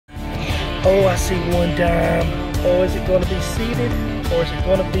Oh, I see one dime. Oh, is it going to be seated or is it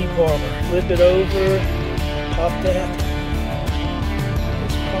going to be bomber? Flip it over, pop that.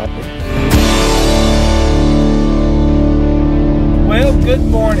 Let's pop it. Well, good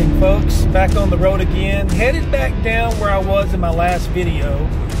morning, folks. Back on the road again. Headed back down where I was in my last video.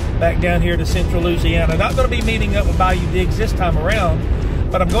 Back down here to Central Louisiana. Not going to be meeting up with Bayou Digs this time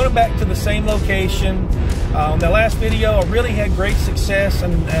around, but I'm going back to the same location. On the last video, I really had great success,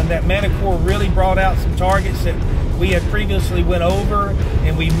 and that Manticore really brought out some targets that we had previously went over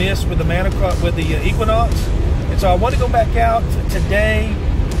and we missed with the Manticore, with the Equinox. And so I want to go back out today,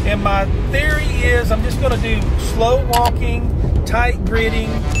 and my theory is I'm just going to do slow walking, tight gridding,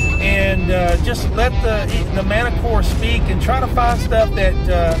 and just let the Manticore speak and try to find stuff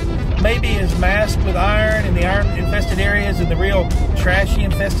that maybe is masked with iron in the iron infested areas and the real trashy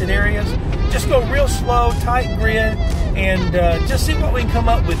infested areas. Just go real slow, tight grid, and just see what we can come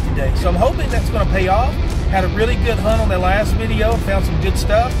up with today. So I'm hoping that's going to pay off. Had a really good hunt on that last video, found some good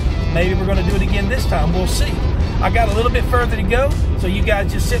stuff. Maybe we're going to do it again this time. We'll see. I got a little bit further to go, so you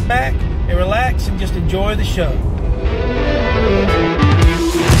guys just sit back and relax and just enjoy the show.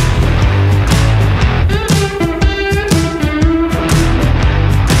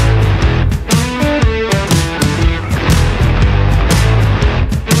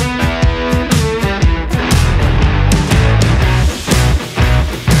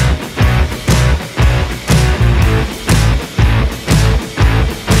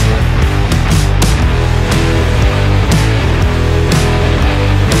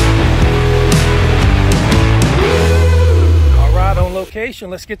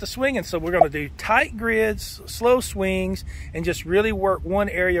 Let's get to swinging. So we're going to do tight grids, slow swings, and just really work one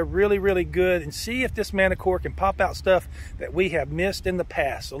area really good and see if this Manticore can pop out stuff that we have missed in the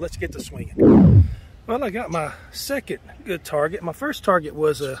past. So let's get to swinging. Well, I got my second good target. My first target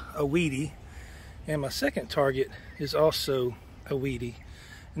was a weedy, and my second target is also a weedy,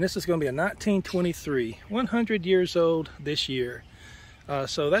 and this is going to be a 1923, 100 years old this year.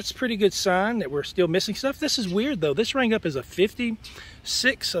 So that's a pretty good sign that we're still missing stuff. This is weird though. This rang up as a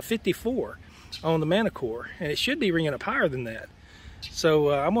 56, a 54 on the Manticore, and it should be ringing up higher than that.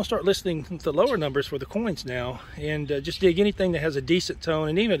 So I'm gonna start listening to the lower numbers for the coins now, and just dig anything that has a decent tone,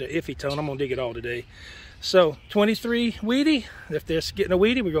 and even an iffy tone. I'm gonna dig it all today. So 23 weedy. If there's getting a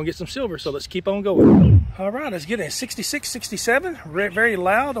weedy, we're gonna get some silver. So let's keep on going. All right, let's get a 66, 67. Very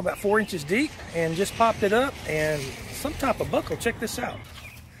loud, about 4 inches deep, and just popped it up, and some type of buckle. Check this out.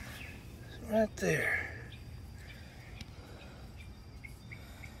 Right there.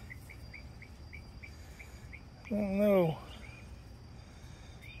 I don't know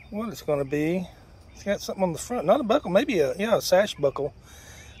what it's going to be. It's got something on the front. Not a buckle, maybe a sash buckle.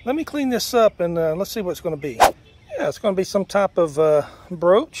 Let me clean this up and let's see what it's going to be. Yeah, it's going to be some type of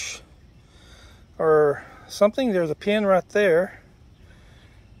brooch or something. There's a pin right there.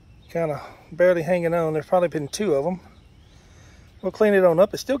 Kind of barely hanging on. There's probably been 2 of them. We'll clean it on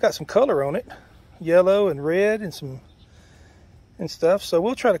up. It's still got some color on it, yellow and red and stuff. So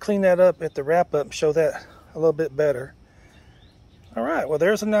we'll try to clean that up at the wrap up and show that a little bit better. All right, well,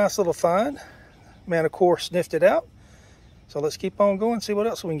 there's a nice little find. Manticore sniffed it out. So let's keep on going, see what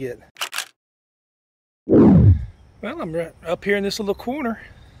else we can get. Well, I'm right up here in this little corner.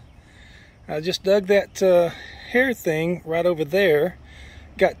 I just dug that hair thing right over there.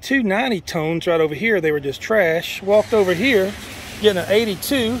 Got 2 90 tones right over here. They were just trash. Walked over here, getting an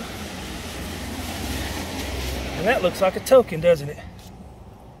 82. And that looks like a token, doesn't it?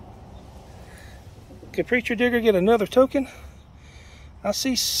 Could Preacher Digger get another token? I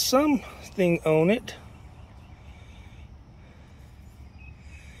see something on it.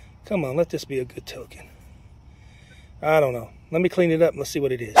 Come on, let this be a good token. I don't know. Let me clean it up and let's see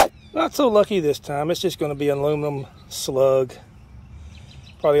what it is. Not so lucky this time. It's just going to be an aluminum slug.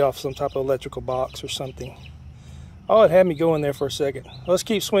 Probably off some type of electrical box or something. Oh, it had me going there for a second. Let's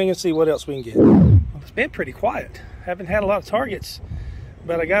keep swinging and see what else we can get. Well, it's been pretty quiet. Haven't had a lot of targets,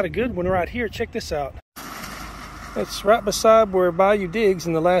 but I got a good one right here. Check this out. It's right beside where Bayou Digs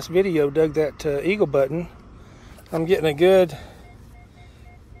in the last video dug that eagle button. I'm getting a good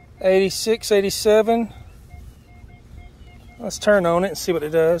 86, 87. Let's turn on it and see what it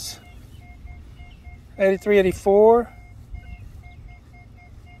does. 83, 84.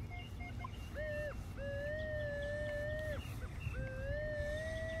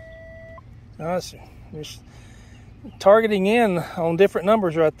 Nice. Just targeting in on different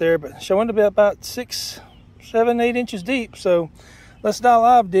numbers right there, but showing to be about 6, 7, 8 inches deep. So let's dial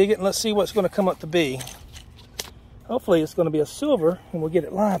live dig it and let's see what's going to come up to be. Hopefully it's going to be a silver and we'll get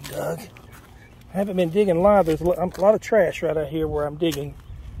it live dug. I haven't been digging live. There's a lot of trash right out here where I'm digging.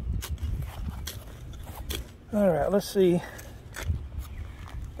 All right, let's see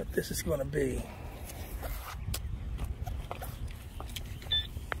what this is going to be.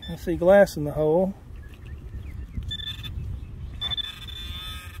 I see glass in the hole.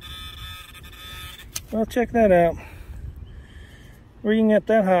 Well, check that out. Reading at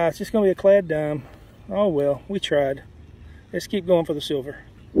that high, it's just going to be a clad dime. Oh well, we tried. Let's keep going for the silver.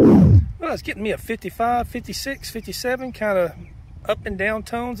 Well, it's getting me a 55, 56, 57, kind of up and down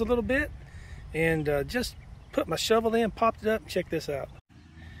tones a little bit. And just put my shovel in, popped it up, and check this out.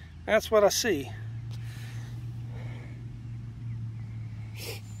 That's what I see.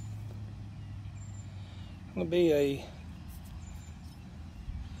 It'll be a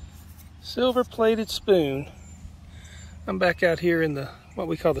silver plated spoon. I'm back out here in the what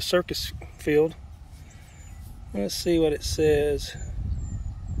we call the circus field. Let's see what it says.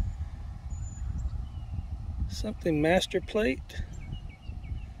 Something master plate.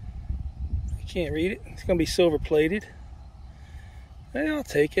 I can't read it. It's gonna be silver plated. Hey, I'll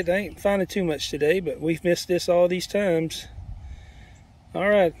take it. I ain't finding too much today, but we've missed this all these times. All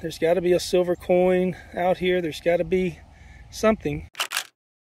right, there's got to be a silver coin out here. There's got to be something.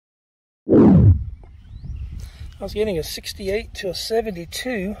 I was getting a 68 to a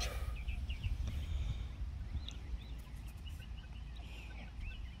 72.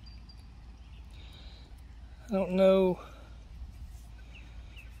 I don't know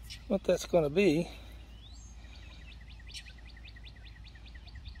what that's going to be.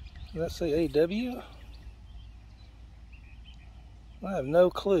 Does that say AW? I have no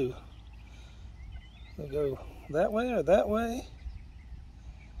clue. I'll go that way or that way.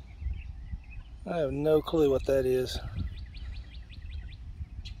 I have no clue what that is.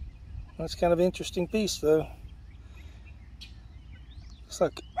 That's kind of an interesting piece though. Looks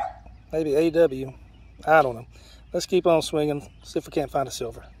like maybe AW. I don't know. Let's keep on swinging, see if we can't find a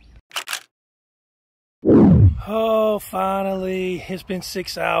silver. Oh, finally. It's been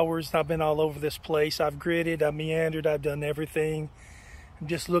 6 hours. I've been all over this place. I've gridded, I've meandered, I've done everything. I'm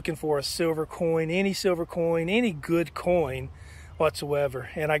just looking for a silver coin, any good coin whatsoever.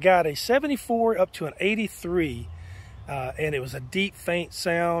 And I got a 74 up to an 83, and it was a deep, faint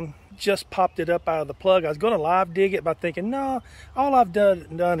sound. Just popped it up out of the plug. I was going to live dig it by thinking, no, all I've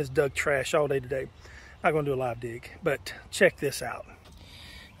done is dug trash all day today. Not going to do a live dig, but check this out.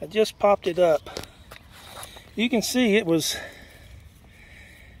 I just popped it up. You can see it was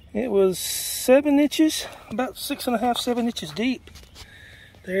 7 inches, about 6.5, 7 inches deep.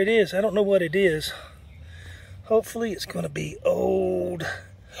 There it is. I don't know what it is. Hopefully it's going to be old.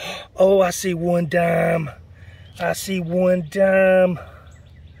 Oh, I see one dime. I see one dime.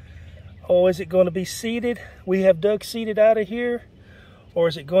 Oh, is it going to be seeded? We have dug seeded out of here. Or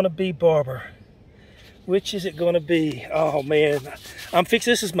is it going to be barber? Which is it going to be? Oh man,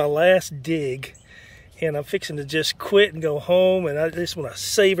 this is my last dig. And I'm fixing to just quit and go home. And I just want to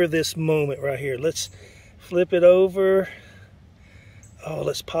savor this moment right here. Let's flip it over. Oh,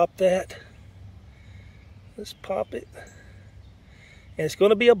 let's pop that. Let's pop it. And it's going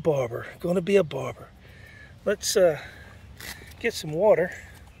to be a barber. Going to be a barber. Let's get some water.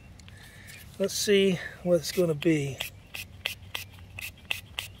 Let's see what it's going to be.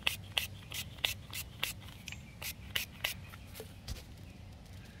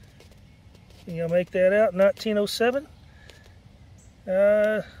 Can y'all make that out? 1907?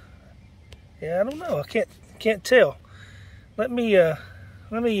 Yeah, I don't know. I can't tell. Let me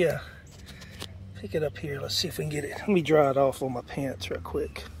pick it up here. Let's see if we can get it. Let me dry it off on my pants real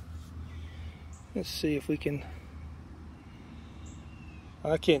quick. Let's see if we can.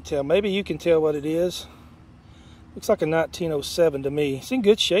 I can't tell. Maybe you can tell what it is. Looks like a 1907 to me. It's in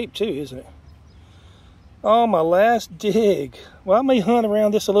good shape too, isn't it? Oh, my last dig. Well, I may hunt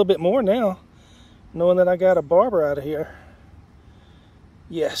around this a little bit more now, knowing that I got a barber out of here.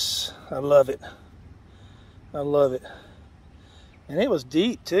 Yes, I love it. I love it. And it was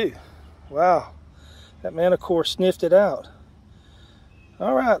deep too. Wow. That Manticore sniffed it out.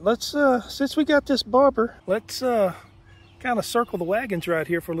 All right, let's, since we got this barber, let's kind of circle the wagons right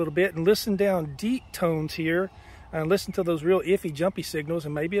here for a little bit and listen down deep tones here and listen to those real iffy, jumpy signals,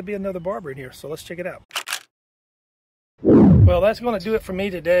 and maybe it'll be another barber in here. So let's check it out. Well, that's going to do it for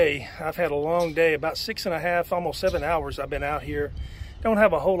me today. I've had a long day, about 6.5, almost 7 hours I've been out here. Don't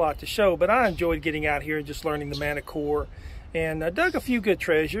have a whole lot to show, but I enjoyed getting out here and just learning the Manticore. And I dug a few good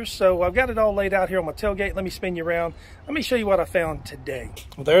treasures, so I've got it all laid out here on my tailgate. Let me spin you around. Let me show you what I found today.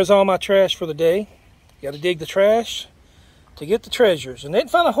 Well, there's all my trash for the day. You got to dig the trash to get the treasures. And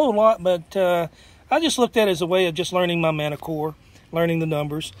didn't find a whole lot, but I just looked at it as a way of just learning my Manticore, learning the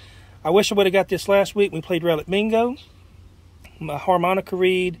numbers. I wish I would have got this last week. We played Relic Bingo. My harmonica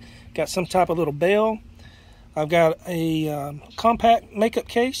reed, got some type of little bell. I've got a compact makeup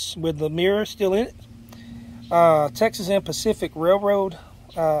case with the mirror still in it. Texas and Pacific Railroad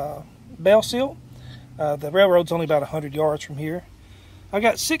bell seal. The railroad's only about 100 yards from here. I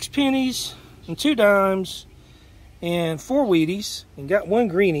got 6 pennies and 2 dimes and 4 Wheaties and got 1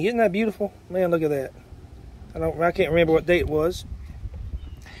 greenie. Isn't that beautiful? Man, look at that. I can't remember what date it was.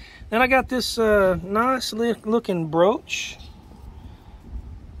 Then I got this nice looking brooch.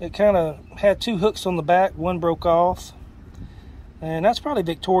 It kind of had 2 hooks on the back. One broke off. And that's probably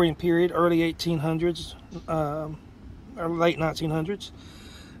Victorian period, early 1800s, or late 1900s.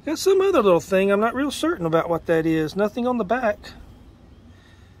 Got some other little thing. I'm not real certain about what that is. Nothing on the back.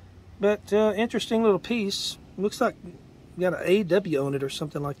 But interesting little piece. Looks like got an AW on it or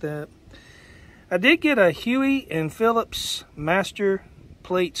something like that. I did get a Huey and Phillips Master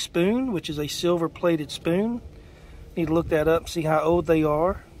Plate spoon, which is a silver plated spoon. Need to look that up, see how old they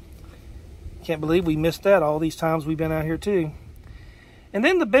are. Can't believe we missed that all these times we've been out here too. And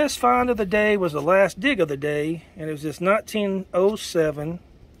then the best find of the day was the last dig of the day, and it was this 1907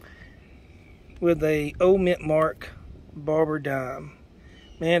 with a old mint mark barber dime.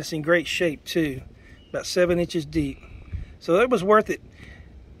 Man, it's in great shape too, about 7 inches deep. So it was worth it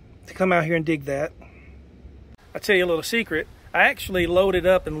to come out here and dig that. I'll tell you a little secret. I actually loaded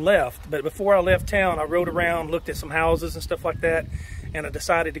up and left, but before I left town, I rode around, looked at some houses and stuff like that, and I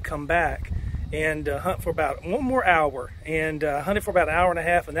decided to come back and hunt for about 1 more hour, and hunted for about 1.5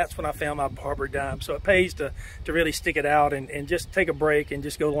 hours, and that's when I found my barber dime. So it pays to really stick it out and just take a break and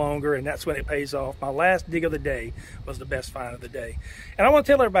just go longer, and that's when it pays off. My last dig of the day was the best find of the day. And I want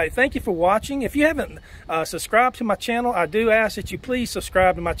to tell everybody, thank you for watching. If you haven't subscribed to my channel, I do ask that you please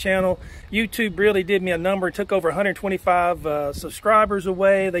subscribe to my channel. YouTube really did me a number. It took over 125 subscribers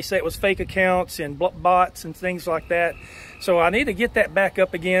away. They say it was fake accounts and bots and things like that. So I need to get that back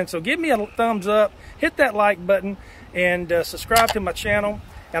up again. So give me a thumbs up, hit that like button, and subscribe to my channel,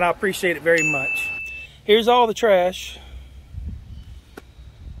 and I appreciate it very much. Here's all the trash,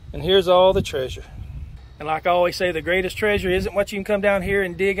 and here's all the treasure. And like I always say, the greatest treasure isn't what you can come down here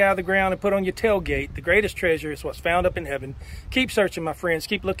and dig out of the ground and put on your tailgate. The greatest treasure is what's found up in heaven. Keep searching, my friends.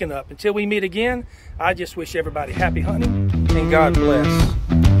 Keep looking up. Until we meet again, I just wish everybody happy hunting, and God bless.